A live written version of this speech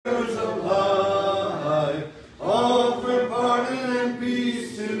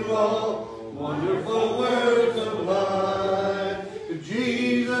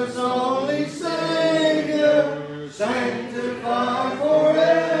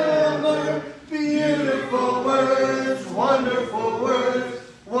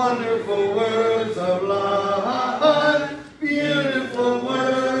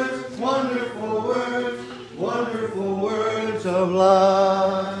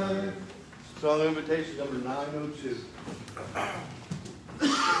Citation number 902.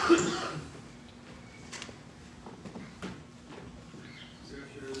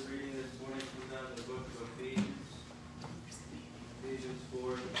 Scripture reading this morning comes out of the book of Ephesians. Ephesians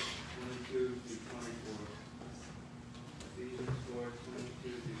 4:22 through 24. Ephesians 4:22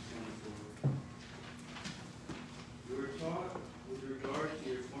 through 24. You were taught with regard to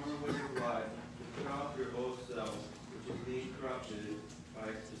your former way of life to put off your old self, which is being corrupted by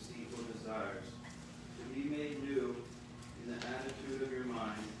its deceitful desires, to be made new in the attitude of your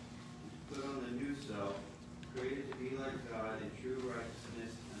mind, and to put on the new self, created to be like God in true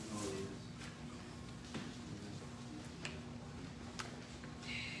righteousness and holiness.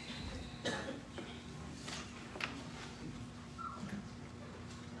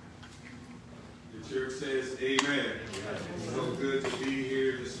 The church says amen. It's so good to be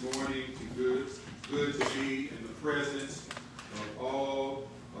here this morning. Good to be in the presence of all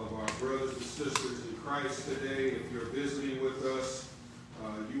of our brothers and sisters in Christ today. If you're visiting with us,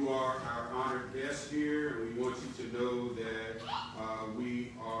 you are our honored guest here, and we want you to know that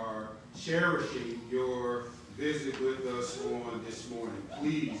we are cherishing your visit with us on this morning.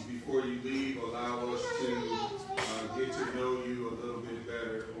 Please, before you leave, allow us to get to know you a little bit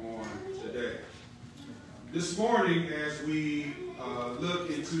better on today. This morning, as we look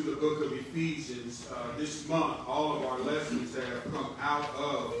into the book of Ephesians, this month, all of our lessons have come out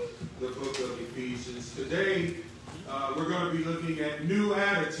of the book of Ephesians. Today, we're going to be looking at new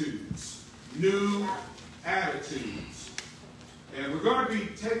attitudes. New attitudes. And we're going to be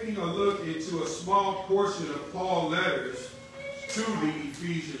taking a look into a small portion of Paul's letters to the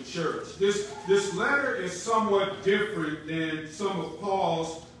Ephesian church. This letter is somewhat different than some of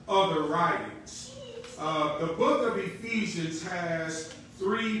Paul's other writings. The book of Ephesians has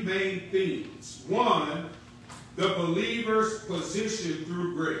three main themes. One, the believer's position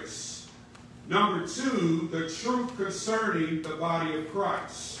through grace. Number two, the truth concerning the body of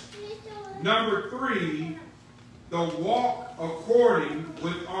Christ. Number three, the walk according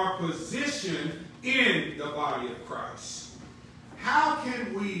with our position in the body of Christ. How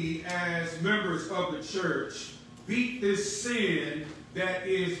can we, as members of the church, beat this sin that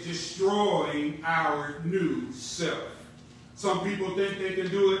is destroying our new self? Some people think they can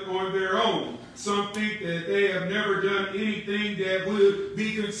do it on their own. Some think that they have never done anything that would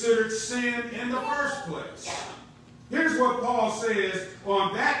be considered sin in the first place. Here's what Paul says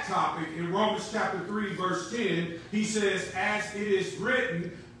on that topic in Romans chapter 3, verse 10. He says, as it is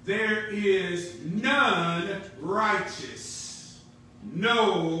written, there is none righteous.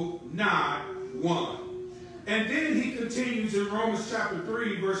 No, not one. And then he continues in Romans chapter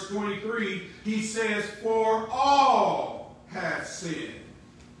 3, verse 23. He says, for all have sinned.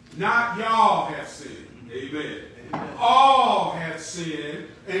 Not y'all have sinned. Amen. Amen. All have sinned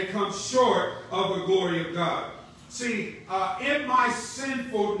and come short of the glory of God. See, in my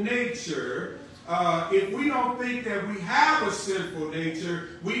sinful nature, if we don't think that we have a sinful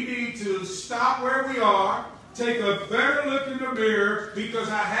nature, we need to stop where we are, take a better look in the mirror, because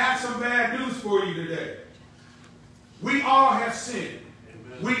I have some bad news for you today. We all have sinned.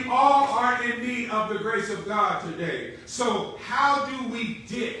 We all are in need of the grace of God today. So how do we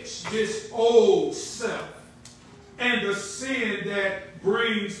ditch this old self and the sin that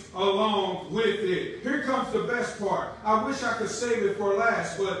brings along with it? Here comes the best part. I wish I could save it for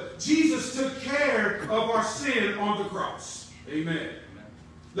last, but Jesus took care of our sin on the cross. Amen.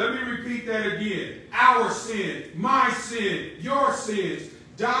 Let me repeat that again. Our sin, my sin, your sins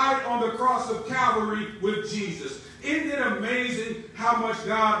died on the cross of Calvary with Jesus. Isn't it amazing how much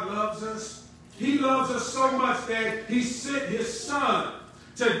God loves us? He loves us so much that he sent his son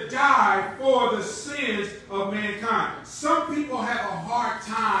to die for the sins of mankind. Some people have a hard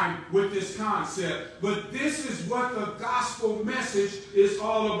time with this concept, but this is what the gospel message is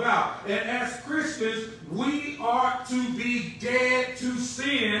all about. And as Christians, we are to be dead to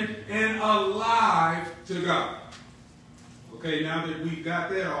sin and alive to God. Okay, now that we've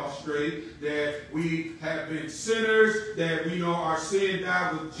got that all straight, that we have been sinners, that we know our sin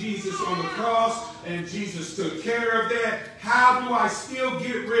died with Jesus on the cross, and Jesus took care of that, how do I still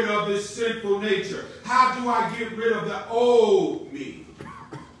get rid of this sinful nature? How do I get rid of the old me?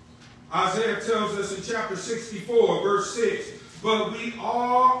 Isaiah tells us in chapter 64, verse 6, but we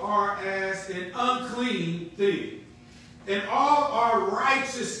all are as an unclean thing, and all our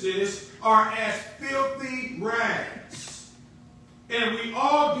righteousness are as filthy rags. And we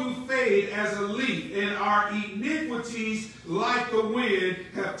all do fade as a leaf, and our iniquities, like the wind,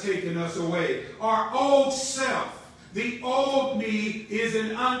 have taken us away. Our old self, the old me, is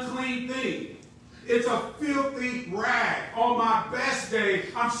an unclean thing. It's a filthy rag. On my best day,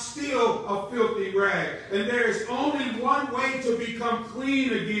 I'm still a filthy rag. And there is only one way to become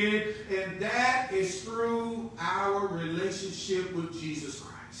clean again, and that is through our relationship with Jesus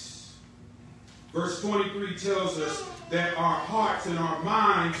Christ. Verse 23 tells us that our hearts and our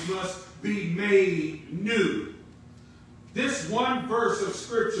minds must be made new. This one verse of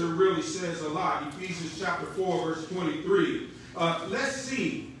Scripture really says a lot. Ephesians chapter 4, verse 23. Let's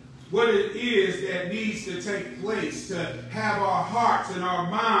see what it is that needs to take place to have our hearts and our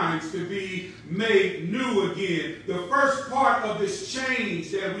minds to be made new again. The first part of this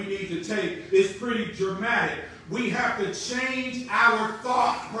change that we need to take is pretty dramatic. We have to change our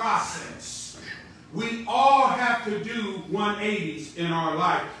thought process. We all have to do 180s in our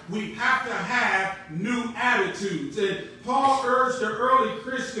life. We have to have new attitudes. And Paul urged the early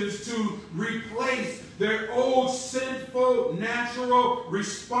Christians to replace their old sinful, natural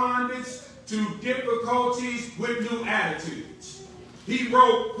respondents to difficulties with new attitudes. He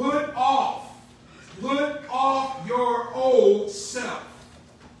wrote, put off your old self,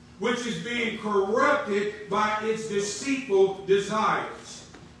 which is being corrupted by its deceitful desires,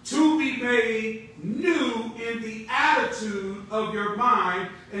 to be made new in the attitude of your mind.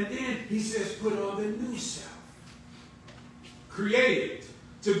 And then he says, put on the new self, created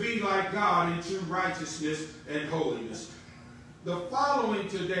to be like God in true righteousness and holiness. The following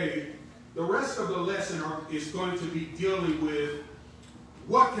today, the rest of the lesson is going to be dealing with,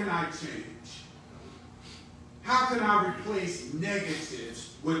 what can I change? How can I replace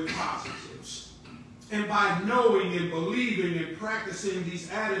negatives with positives? And by knowing and believing and practicing these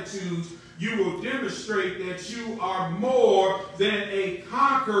attitudes, you will demonstrate that you are more than a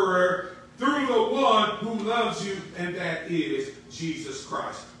conqueror through the one who loves you, and that is Jesus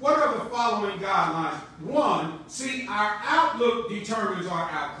Christ. What are the following guidelines? One, see, our outlook determines our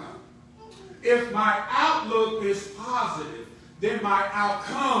outcome. If my outlook is positive, then my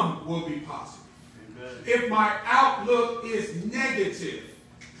outcome will be positive. Amen. If my outlook is negative,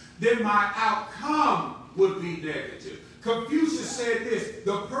 then my outcome would be negative. Confucius said this: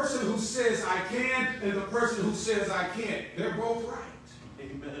 the person who says I can and the person who says I can't, they're both right.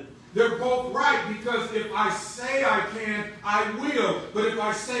 Amen. They're both right, because if I say I can, I will. But if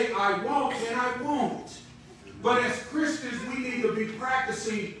I say I won't, then I won't. But as Christians, we need to be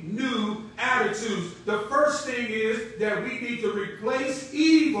practicing new attitudes. The first thing is that we need to replace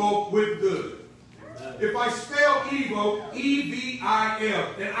evil with good. If I spell evil,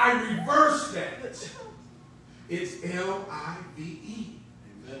 E-V-I-L, and I reverse that, it's L-I-V-E.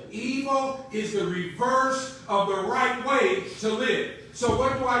 Evil is the reverse of the right way to live. So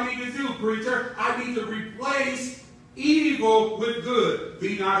what do I need to do, preacher? I need to replace evil with good.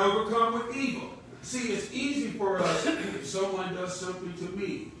 Be not overcome with evil. See, it's easy for us, if someone does something to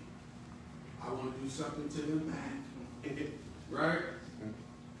me, I want to do something to them back. Right?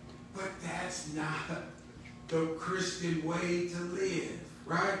 But that's not the Christian way to live.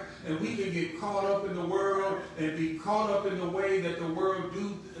 Right? And we can get caught up in the world and be caught up in the way that the world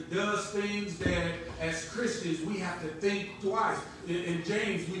does things that as Christians we have to think twice. In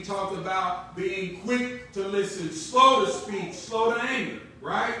James we talked about being quick to listen, slow to speak, slow to anger.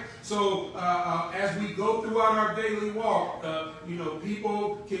 Right? So as we go throughout our daily walk,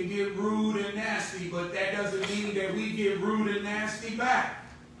 people can get rude and nasty, but that doesn't mean that we get rude and nasty back.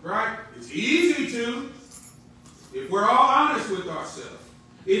 Right? It's easy to, if we're all honest with ourselves.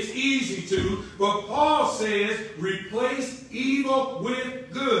 It's easy to, but Paul says replace evil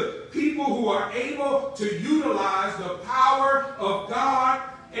with good. People who are able to utilize the power of God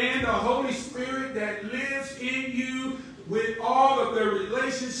and the Holy Spirit that lives in you with all of their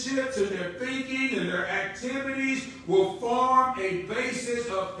relationships and their thinking and their activities will form a basis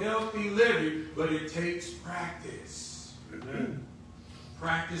of healthy living. But it takes practice. Amen.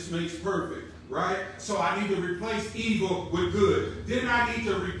 Practice makes perfect. Right? So I need to replace evil with good. Then I need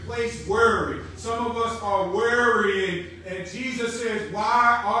to replace worry. Some of us are worrying, and Jesus says,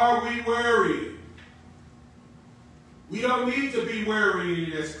 why are we worrying? We don't need to be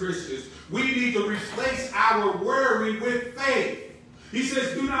worrying as Christians. We need to replace our worry with faith. He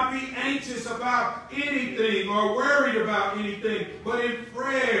says, do not be anxious about anything or worried about anything, but in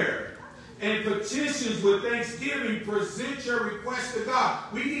prayer and petitions with thanksgiving, present your request to God.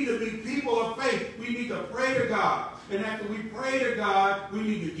 We need to be people of faith. We need to pray to God. And after we pray to God, we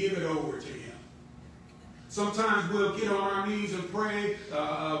need to give it over to Him. Sometimes we'll get on our knees and pray.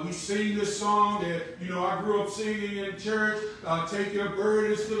 We sing this song that, I grew up singing in church. Take your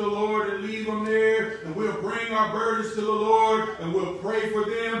burdens to the Lord and leave them there. And we'll bring our burdens to the Lord and we'll pray for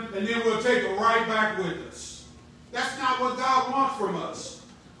them. And then we'll take them right back with us. That's not what God wants from us.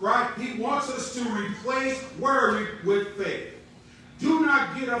 right? He wants us to replace worry with faith. Do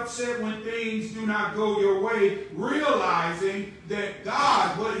not get upset when things do not go your way, realizing that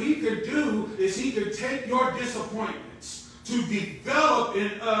God, what he can do is he can take your disappointments to develop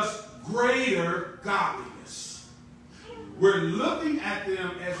in us greater godliness. We're looking at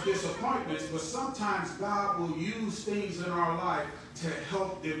them as disappointments, but sometimes God will use things in our life to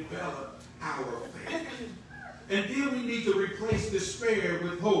help develop our faith. And then we need to replace despair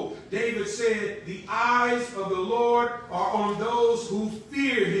with hope. David said, the eyes of the Lord are on those who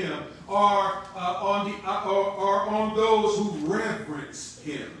fear him, are on those who reverence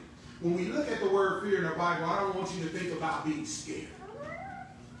him. When we look at the word fear in the Bible, I don't want you to think about being scared.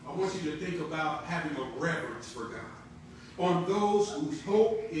 I want you to think about having a reverence for God. On those whose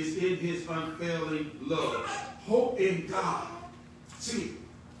hope is in his unfailing love. Hope in God. See,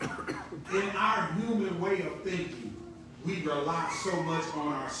 in our human way of thinking, we rely so much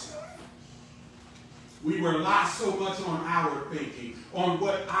on ourselves. We rely so much on our thinking, on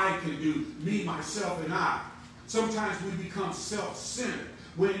what I can do, me, myself, and I. Sometimes we become self-centered.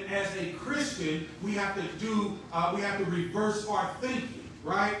 When, as a Christian, we have to reverse our thinking,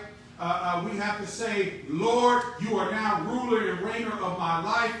 right? We have to say, Lord, you are now ruler and reigner of my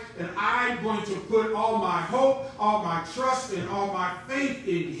life, and I'm going to put all my hope, all my trust, and all my faith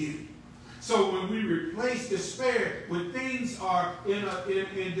in you. So when we replace despair, when things are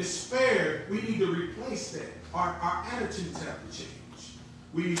in despair, we need to replace that. Our attitudes have to change.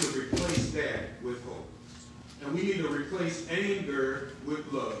 We need to replace that with hope. And we need to replace anger with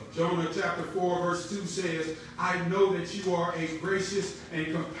love. Jonah chapter 4 verse 2 says, I know that you are a gracious and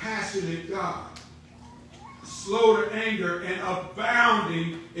compassionate God, slow to anger and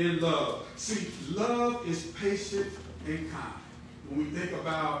abounding in love. See, love is patient and kind. When we think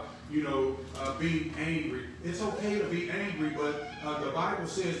about, being angry, it's okay to be angry, but the Bible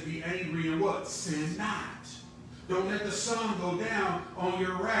says be angry and what? Sin not. Don't let the sun go down on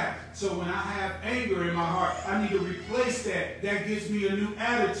your wrath. So when I have anger in my heart, I need to replace that. That gives me a new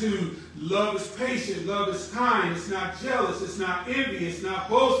attitude. Love is patient. Love is kind. It's not jealous. It's not envious. It's not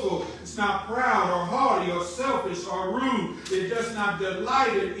boastful. It's not proud or haughty or selfish or rude. It does not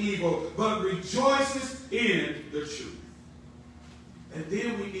delight in evil, but rejoices in the truth. And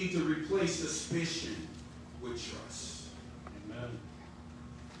then we need to replace suspicion with trust. Amen.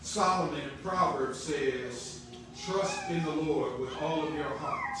 Solomon in Proverbs says, trust in the Lord with all of your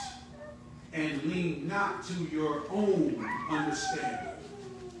heart and lean not to your own understanding.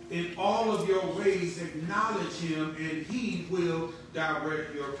 In all of your ways acknowledge him and he will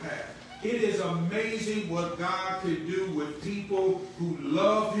direct your path. It is amazing what God can do with people who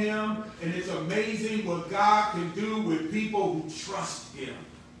love him, and it's amazing what God can do with people who trust him.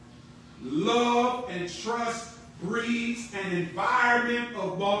 Love and trust breeds an environment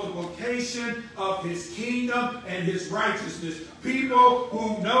of multiplication of his kingdom and his righteousness. People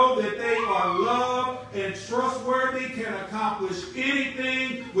who know that they are loved and trustworthy can accomplish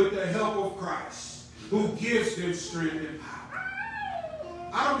anything with the help of Christ, who gives them strength and power.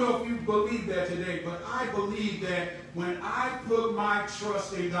 I don't know if you believe that today, but I believe that when I put my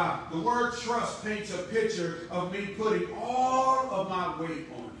trust in God, the word trust paints a picture of me putting all of my weight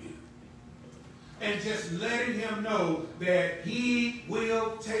on him and just letting him know that he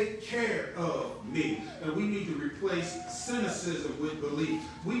will take care of me. And we need to replace cynicism with belief.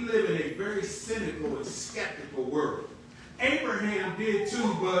 We live in a very cynical and skeptical world. Abraham did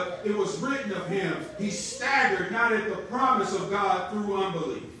too, but it was written of him, he staggered not at the promise of God through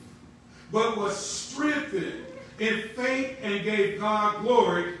unbelief, but was strengthened in faith and gave God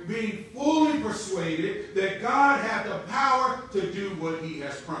glory, being fully persuaded that God had the power to do what he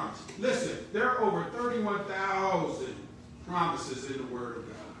has promised. Listen, there are over 31,000 promises in the Word of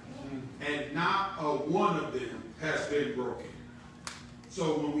God, and not a one of them has been broken.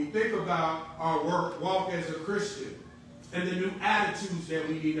 So when we think about our walk as a Christian, and the new attitudes that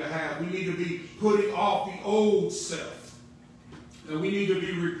we need to have, we need to be putting off the old self. And we need to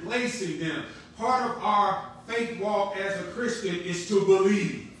be replacing them. Part of our faith walk as a Christian is to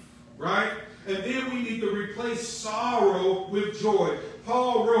believe, right? And then we need to replace sorrow with joy.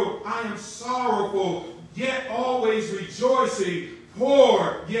 Paul wrote, I am sorrowful, yet always rejoicing,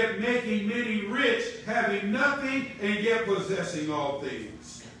 poor, yet making many rich, having nothing, and yet possessing all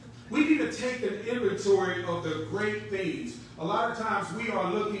things. We need to take an inventory of the great things. A lot of times we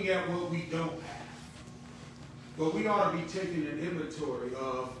are looking at what we don't have. But we ought to be taking an inventory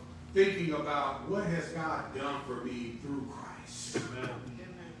of thinking about what has God done for me through Christ. Amen.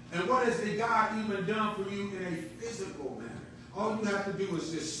 And what has God even done for you in a physical manner? All you have to do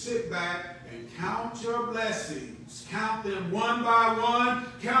is just sit back and count your blessings. Count them one by one.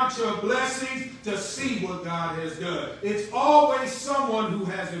 Count your blessings to see what God has done. It's always someone who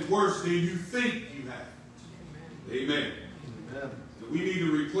has it worse than you think you have. Amen. Amen. We need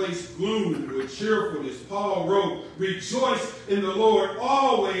to replace gloom with cheerfulness. Paul wrote, rejoice in the Lord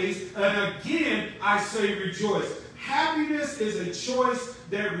always. And again, I say rejoice. Happiness is a choice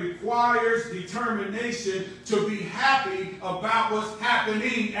that requires determination to be happy about what's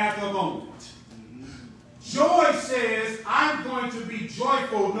happening at the moment. Joy says, I'm going to be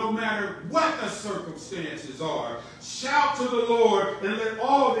joyful no matter what the circumstances are. Shout to the Lord and let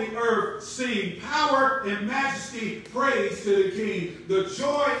all the earth sing. Power and majesty, praise to the King. The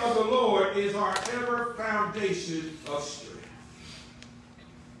joy of the Lord is our ever foundation of strength.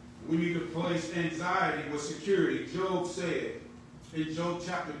 We need to place anxiety with security. Job said in Job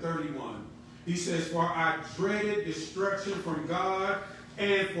chapter 31, he says, for I dreaded destruction from God,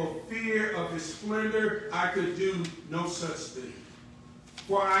 and for fear of his splendor, I could do no such thing.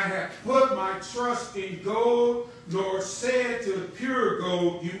 For I have put my trust in gold, nor said to pure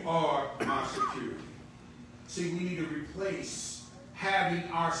gold, you are my security. See, we need to replace having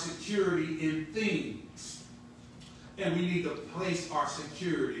our security in things, and we need to place our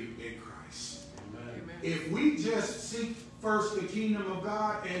security in Christ. Amen. If we just seek first the kingdom of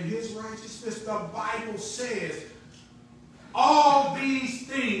God and his righteousness, the Bible says, all these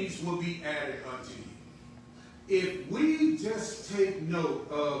things will be added unto you. If we just take note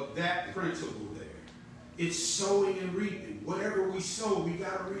of that principle there, it's sowing and reaping. Whatever we sow, we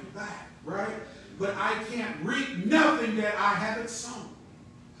got to reap back, right? But I can't reap nothing that I haven't sown.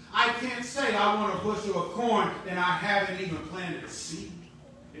 I can't say I want a bushel of corn and I haven't even planted a seed,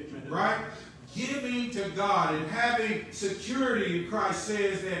 right? Giving to God and having security in Christ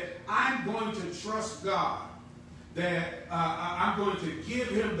says that I'm going to trust God, that I'm going to give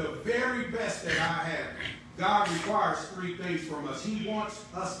him the very best that I have. God requires three things from us. He wants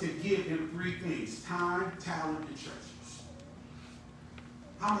us to give him three things: time, talent, and treasures.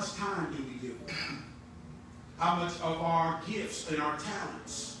 How much time do we give him? How much of our gifts and our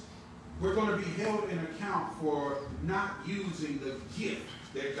talents? We're going to be held in account for not using the gift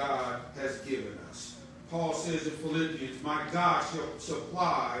that God has given us. Paul says in Philippians, my God shall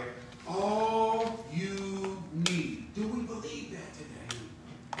supply all you need. Do we believe that today?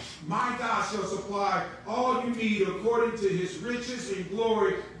 My God shall supply all you need according to his riches and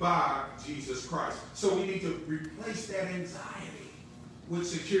glory by Jesus Christ. So we need to replace that anxiety with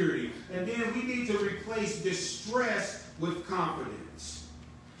security. And then we need to replace distress with confidence.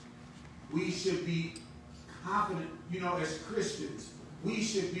 We should be confident, as Christians. We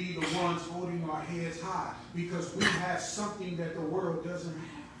should be the ones holding our heads high because we have something that the world doesn't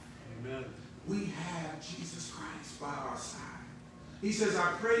have. Amen. We have Jesus Christ by our side. He says,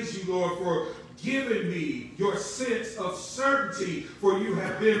 I praise you, Lord, for giving me your sense of certainty, for you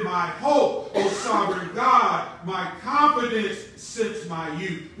have been my hope, O sovereign God, my confidence since my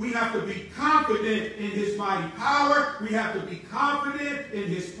youth. We have to be confident in his mighty power. We have to be confident in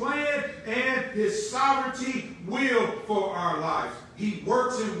his plan and his sovereignty will for our lives. He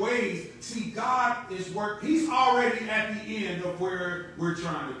works in ways. See, God is working. He's already at the end of where we're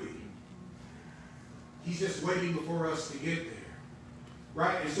trying to be. He's just waiting for us to get there.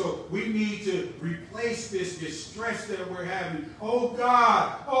 Right? And so we need to replace this distress that we're having. Oh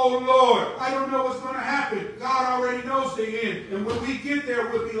God, oh Lord, I don't know what's going to happen. God already knows the end. And when we get there,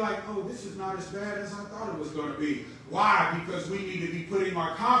 we'll be like, oh, this is not as bad as I thought it was going to be. Why? Because we need to be putting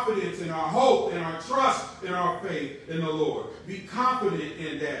our confidence and our hope and our trust and our faith in the Lord. Be confident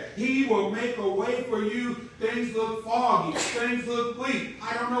in that. He will make a way for you. Things look foggy. Things look bleak.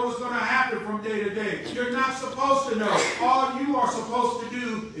 I don't know what's going to happen from day to day. You're not supposed to know. All you are supposed to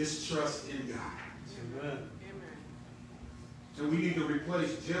do is trust in God. Amen. And we need to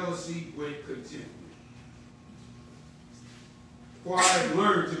replace jealousy with contentment. For I have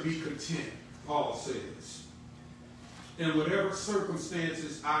learned to be content, Paul says, in whatever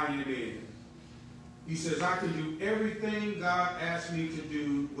circumstances I am in. He says, I can do everything God asks me to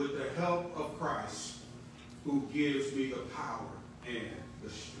do with the help of Christ, who gives me the power and the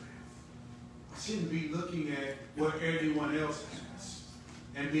strength. I shouldn't be looking at what everyone else has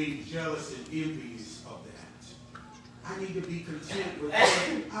and being jealous and envious of that. I need to be content with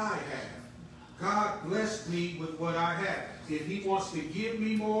what I have. God blessed me with what I have. If he wants to give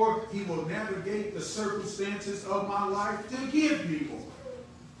me more, he will navigate the circumstances of my life to give me more.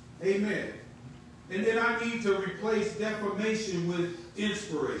 Amen. And then I need to replace defamation with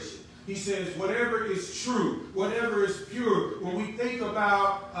inspiration. He says, whatever is true, whatever is pure. When we think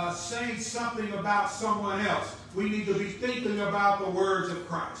about saying something about someone else, we need to be thinking about the words of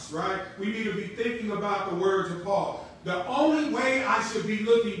Christ, right? We need to be thinking about the words of Paul. The only way I should be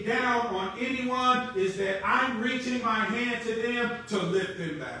looking down on anyone is that I'm reaching my hand to them to lift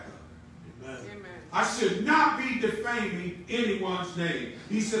them back up. Amen. Amen. I should not be defaming anyone's name.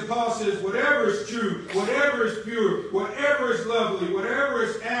 Paul says, whatever is true, whatever is pure, whatever is lovely, whatever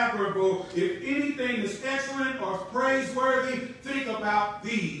is admirable, if anything is excellent or praiseworthy, think about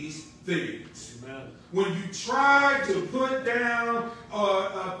these things. Amen. When you try to put down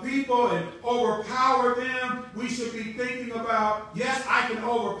people and overpower them, we should be thinking about, yes, I can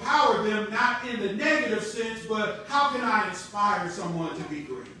overpower them, not in the negative sense, but how can I inspire someone to be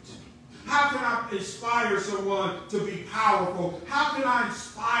great? How can I inspire someone to be powerful? How can I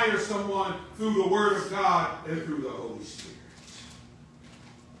inspire someone through the Word of God and through the Holy Spirit?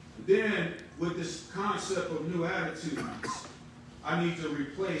 Then, with this concept of new attitudes, I need to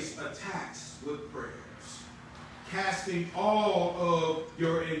replace attacks with prayers. Casting all of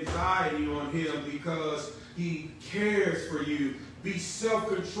your anxiety on Him because He cares for you. Be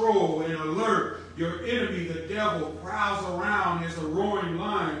self-controlled and alert. Your enemy, the devil, prowls around as a roaring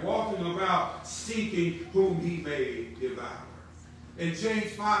lion, walking about seeking whom he may devour. In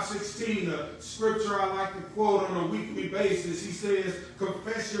James 5:16, a scripture I like to quote on a weekly basis, he says,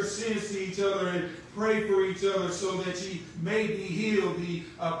 confess your sins to each other and pray for each other so that ye may be healed. The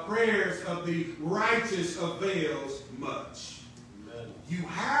prayers of the righteous avails much. Amen. You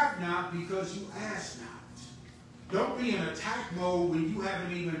have not because you ask not. Don't be in attack mode when you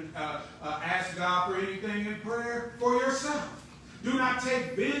haven't even asked God for anything in prayer for yourself. Do not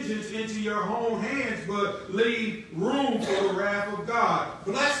take vengeance into your own hands, but leave room for the wrath of God.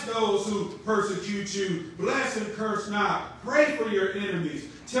 Bless those who persecute you. Bless and curse not. Pray for your enemies.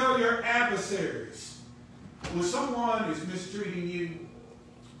 Tell your adversaries. When someone is mistreating you,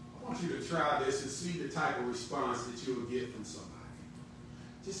 I want you to try this and see the type of response that you will get from somebody.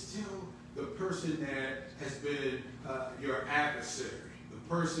 Just tell the person that has been your adversary,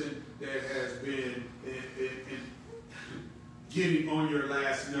 the person that has been getting on your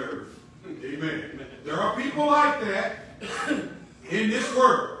last nerve. Amen. There are people like that in this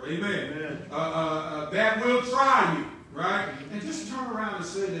world. Amen. That will try you, right? And just turn around and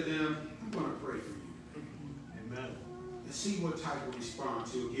say to them, I'm going to pray for you. Amen. And see what type of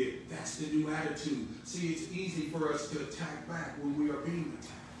response you'll get. That's the new attitude. See, it's easy for us to attack back when we are being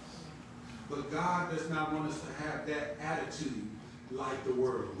attacked. But God does not want us to have that attitude like the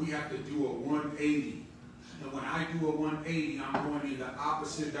world. We have to do a 180. And when I do a 180, I'm going in the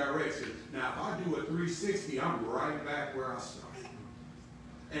opposite direction. Now, if I do a 360, I'm right back where I started.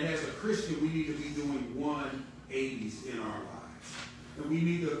 And as a Christian, we need to be doing 180s in our lives. And we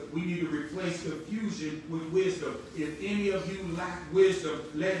need to replace confusion with wisdom. If any of you lack wisdom,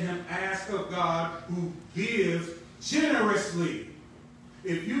 let him ask of God, who gives generously.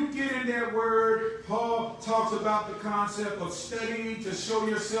 If you get in that word, Paul talks about the concept of studying to show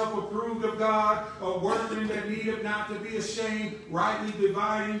yourself approved of God, a workman that needeth not to be ashamed, rightly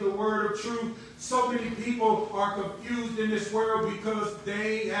dividing the word of truth. So many people are confused in this world because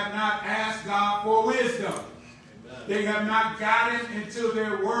they have not asked God for wisdom. Amen. They have not gotten into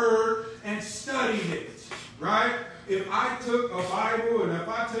their word and studied it, right? If I took a Bible and if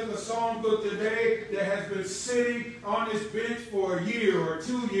I took a song book today that has been sitting on this bench for a year or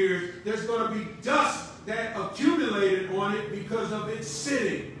 2 years, there's going to be dust that accumulated on it because of it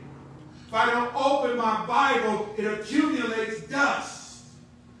sitting. If I don't open my Bible, it accumulates dust.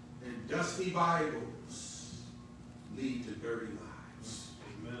 And dusty Bibles lead to dirty lives.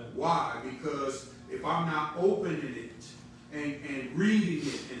 Amen. Why? Because if I'm not opening it, and reading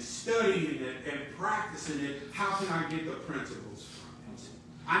it and studying it and practicing it, how can I get the principles from it?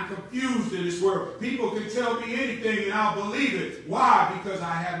 I'm confused in this world. People can tell me anything and I'll believe it. Why? Because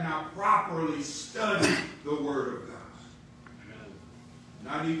I have not properly studied the Word of God. And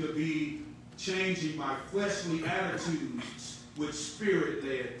I need to be changing my fleshly attitudes with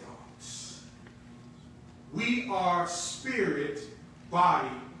Spirit-led thoughts. We are spirit, body.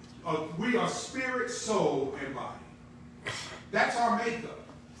 We are spirit, soul, and body. That's our makeup.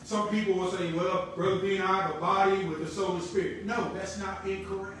 Some people will say, well, Brother B and I have a body with a soul and spirit. No, that's not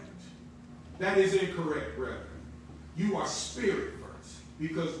incorrect. That is incorrect, brethren. You are spirit first.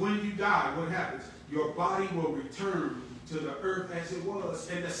 Because when you die, what happens? Your body will return to the earth as it was.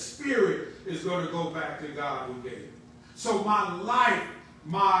 And the spirit is going to go back to God who gave it. So my life,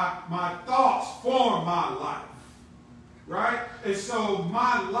 my thoughts form my life. Right? And so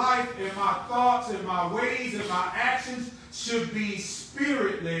my life and my thoughts and my ways and my actions should be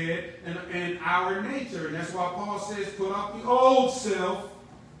spirit-led and our nature. And that's why Paul says, put off the old self,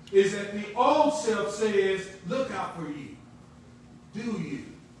 is that the old self says, look out for you. Do you?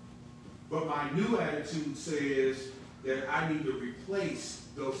 But my new attitude says that I need to replace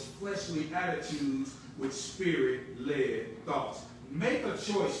those fleshly attitudes with spirit-led thoughts. Make a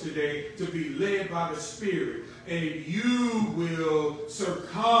choice today to be led by the Spirit, and you will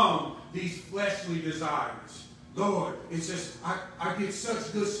succumb these fleshly desires. Lord, it's just, I get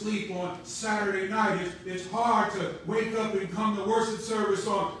such good sleep on Saturday night. It's hard to wake up and come to worship service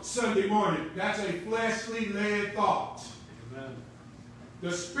on Sunday morning. That's a fleshly led thought. Amen.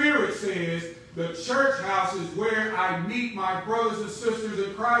 The Spirit says, the church house is where I meet my brothers and sisters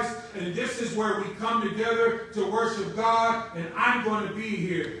in Christ, and this is where we come together to worship God, and I'm going to be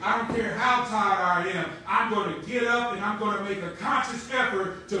here. I don't care how tired I am. I'm going to get up, and I'm going to make a conscious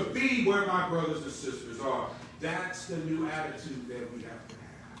effort to be where my brothers and sisters are. That's the new attitude that we have to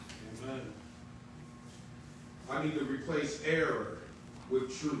have. Amen. I need to replace error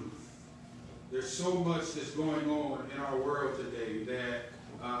with truth. There's so much that's going on in our world today that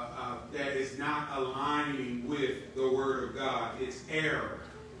is not aligning with the Word of God. It's error.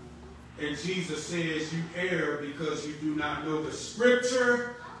 And Jesus says you err because you do not know the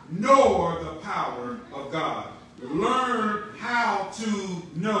Scripture nor the power of God. Learn how to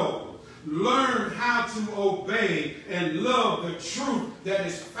know. Learn how to obey and love the truth that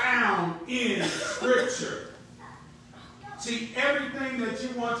is found in Scripture. See, everything that you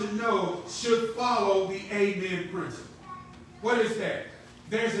want to know should follow the Amen principle. What is that?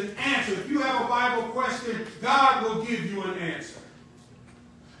 There's an answer. If you have a Bible question, God will give you an answer.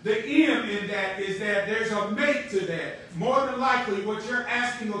 The M in that is that there's a mate to that. More than likely, what you're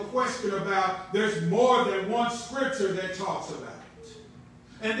asking a question about, there's more than one scripture that talks about it.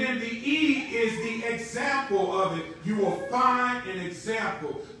 And then the E is the example of it. You will find an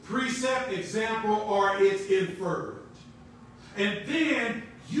example. Precept, example, or it's inferred. And then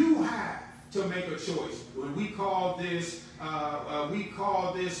you have to make a choice. When we call this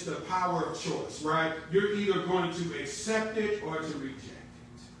the power of choice, right? You're either going to accept it or to reject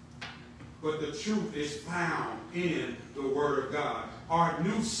it. But the truth is found in the Word of God. Our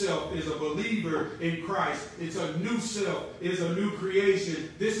new self is a believer in Christ. It's a new self. It's a new creation.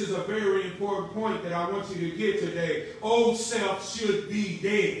 This is a very important point that I want you to get today. Old self should be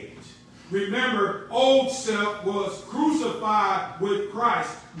dead. Remember, old self was crucified with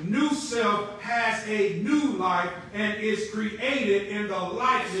Christ. New self has a new life and is created in the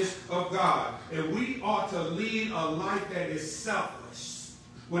likeness of God. And we ought to lead a life that is selfless.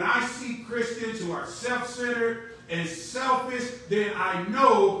 When I see Christians who are self-centered and selfish, then I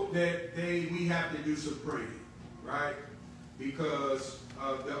know that we have to do some praying, right? Because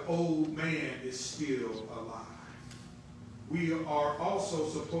the old man is still alive. We are also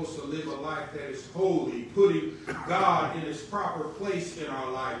supposed to live a life that is holy, putting God in his proper place in our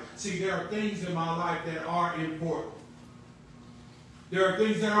life. See, there are things in my life that are important. There are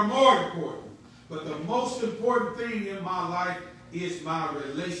things that are more important. But the most important thing in my life is my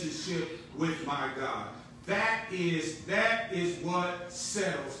relationship with my God. That is what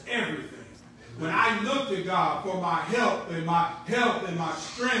settles everything. When I look to God for my help and my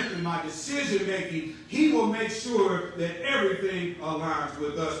strength and my decision making, he will make sure that everything aligns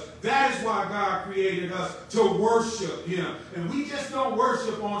with us. That is why God created us, to worship him. And we just don't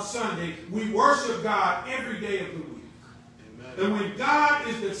worship on Sunday. We worship God every day of the week. Amen. And when God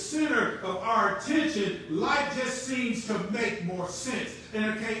is the center of our attention, life just seems to make more sense. In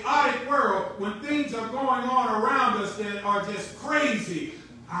a chaotic world, when things are going on around us that are just crazy,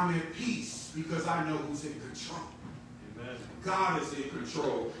 I'm at peace. Because I know who's in control. Amen. God is in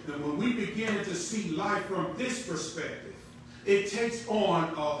control. And when we begin to see life from this perspective, it takes on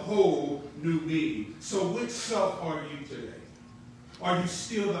a whole new meaning. So which self are you today? Are you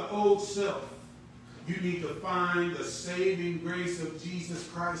still the old self? You need to find the saving grace of Jesus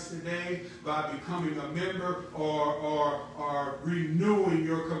Christ today by becoming a member or renewing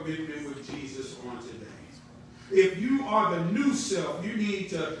your commitment with Jesus on today. If you are the new self, you need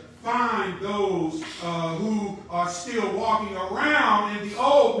to find those who are still walking around in the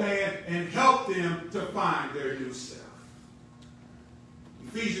old man and help them to find their new self.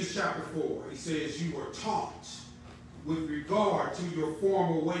 Ephesians chapter 4, he says, you were taught with regard to your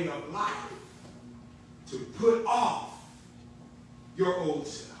former way of life to put off your old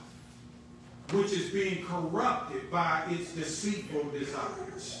self, which is being corrupted by its deceitful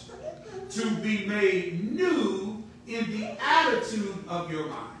desires, to be made new in the attitude of your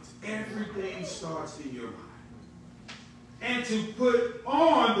mind. Everything starts in your mind. And to put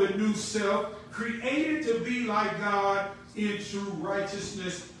on the new self, created to be like God, in true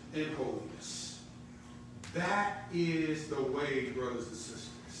righteousness and holiness. That is the way, brothers and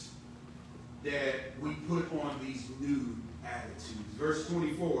sisters, that we put on these new attitudes. Verse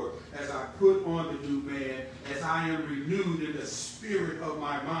 24, as I put on the new man, as I am renewed in the spirit of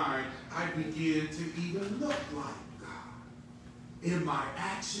my mind, I begin to even look like God in my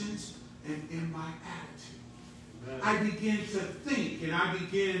actions and in my attitude. Amen. I begin to think and I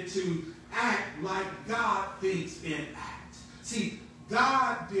begin to act like God thinks and acts. See,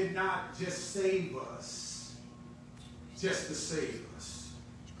 God did not just save us just to save us.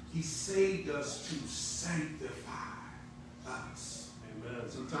 He saved us to sanctify us. Amen.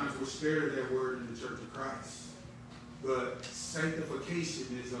 Sometimes we're scared of that word in the Church of Christ. But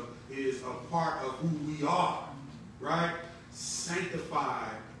sanctification is a part of who we are, right?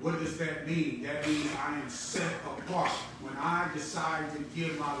 Sanctified. What does that mean? That means I am set apart. When I decide to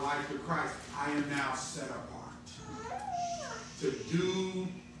give my life to Christ, I am now set apart to do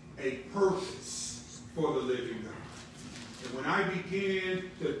a purpose for the living God. And when I begin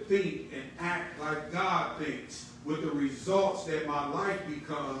to think and act like God thinks, with the results that my life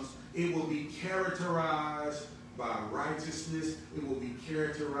becomes, it will be characterized by righteousness. It will be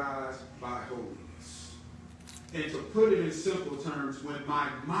characterized by holiness. And to put it in simple terms, when my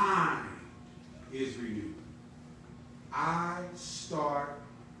mind is renewed, I start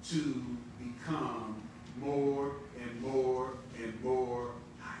to become more and more and more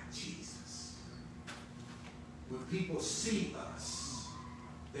like Jesus. When people see us,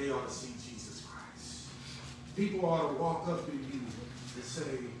 they ought to see Jesus Christ. People ought to walk up to you and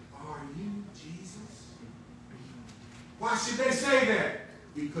say, "Are you Jesus?" Why should they say that?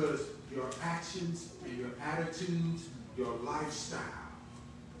 Because your actions and your attitudes, your lifestyle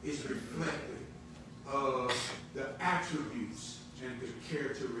is reflective of the attributes and the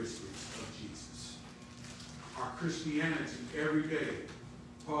characteristics of Jesus. Our Christianity every day,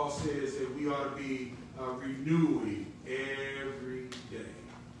 Paul says that we ought to be renewing every day.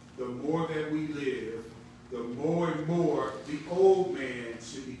 The more that we live, the more and more the old man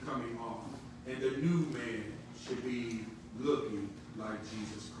should be coming off, and the new man should be looking like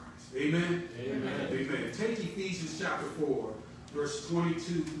Jesus Christ. Amen? Amen. Amen. Take Ephesians chapter 4, verse 22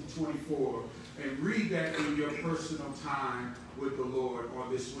 through 24, and read that in your personal time with the Lord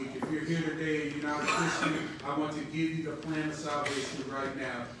on this week. If you're here today and you're not a Christian, I want to give you the plan of salvation right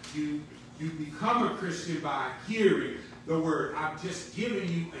now. You become a Christian by hearing the word. I've just given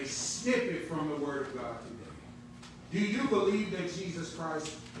you a snippet from the word of God today. Do you believe that Jesus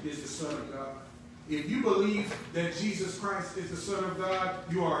Christ is the Son of God? If you believe that Jesus Christ is the Son of God,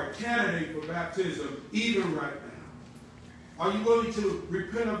 you are a candidate for baptism even right now. Are you willing to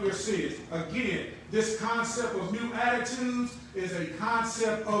repent of your sins? Again, this concept of new attitudes is a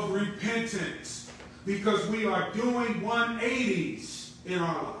concept of repentance, because we are doing 180s in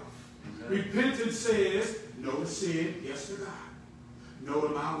our life. Okay. Repentance says no to sin, yes to God. No to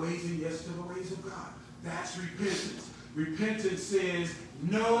my ways and yes to the ways of God. That's repentance. Repentance says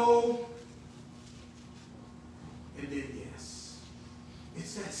no and then yes.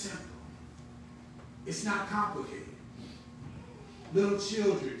 It's that simple. It's not complicated. Little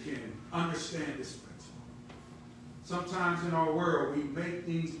children can understand this principle. Sometimes in our world, we make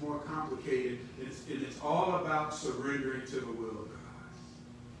things more complicated, and it's all about surrendering to the will of God.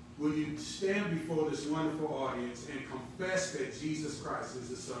 Will you stand before this wonderful audience and confess that Jesus Christ is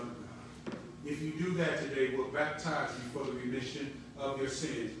the Son of God? If you do that today, we'll baptize you for the remission of your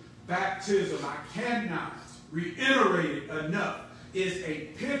sins. Baptism, I cannot reiterate it enough, is a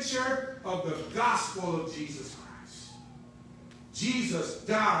picture of the gospel of Jesus Christ. Jesus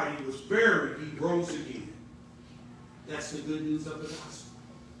died, he was buried, he rose again. That's the good news of the gospel.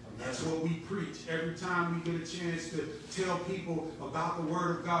 That's what we preach. Every time we get a chance to tell people about the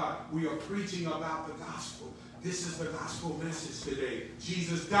Word of God, we are preaching about the gospel. This is the gospel message today.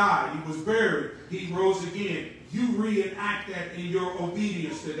 Jesus died, he was buried, he rose again. You reenact that in your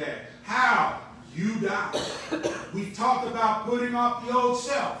obedience to that. How? You die. We've talked about putting off the old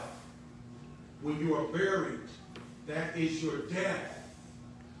self. When you are buried, that is your death.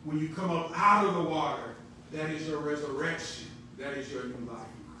 When you come up out of the water, that is your resurrection. That is your new life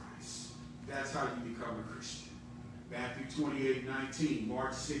in Christ. That's how you become a Christian. Matthew 28:19,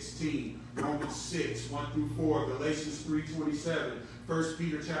 Mark 16, Romans 6, 1 through 4, Galatians 3:27, 1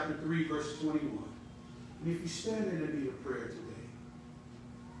 Peter chapter 3, verse 21. And if you're standing in need of prayer today,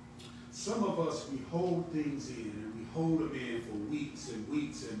 some of us, we hold things in, and we hold them in for weeks and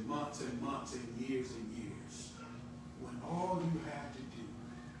weeks and months and months and years, when all you had to do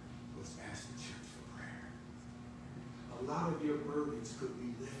was ask the church for prayer. A lot of your burdens could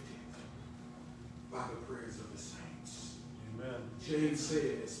be lifted by the prayers of the saints. Amen. James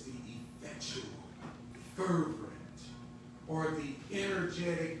says the effectual, fervent, or the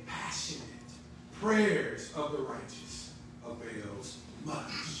energetic, passionate prayers of the righteous avails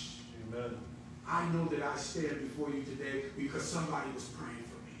much. Amen. I know that I stand before you today because somebody was praying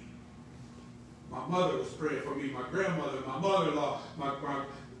for me. My mother was praying for me, my grandmother, my mother-in-law, my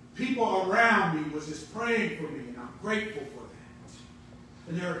people around me was just praying for me, and I'm grateful for that.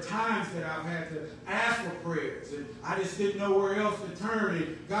 And there are times that I've had to ask for prayers, and I just didn't know where else to turn.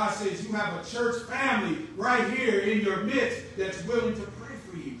 And God says, you have a church family right here in your midst that's willing to pray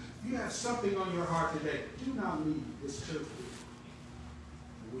for you. If you have something on your heart today, do not leave this church with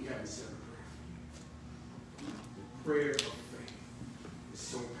you. We haven't said a prayer for you. The prayer of faith is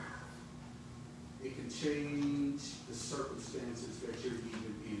so powerful. It can change the circumstances that you're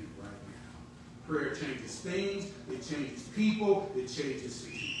even in right now. Prayer changes things, it changes people, it changes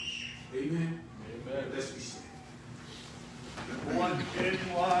situations. Amen? Amen. Let's be still. One can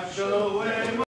wash away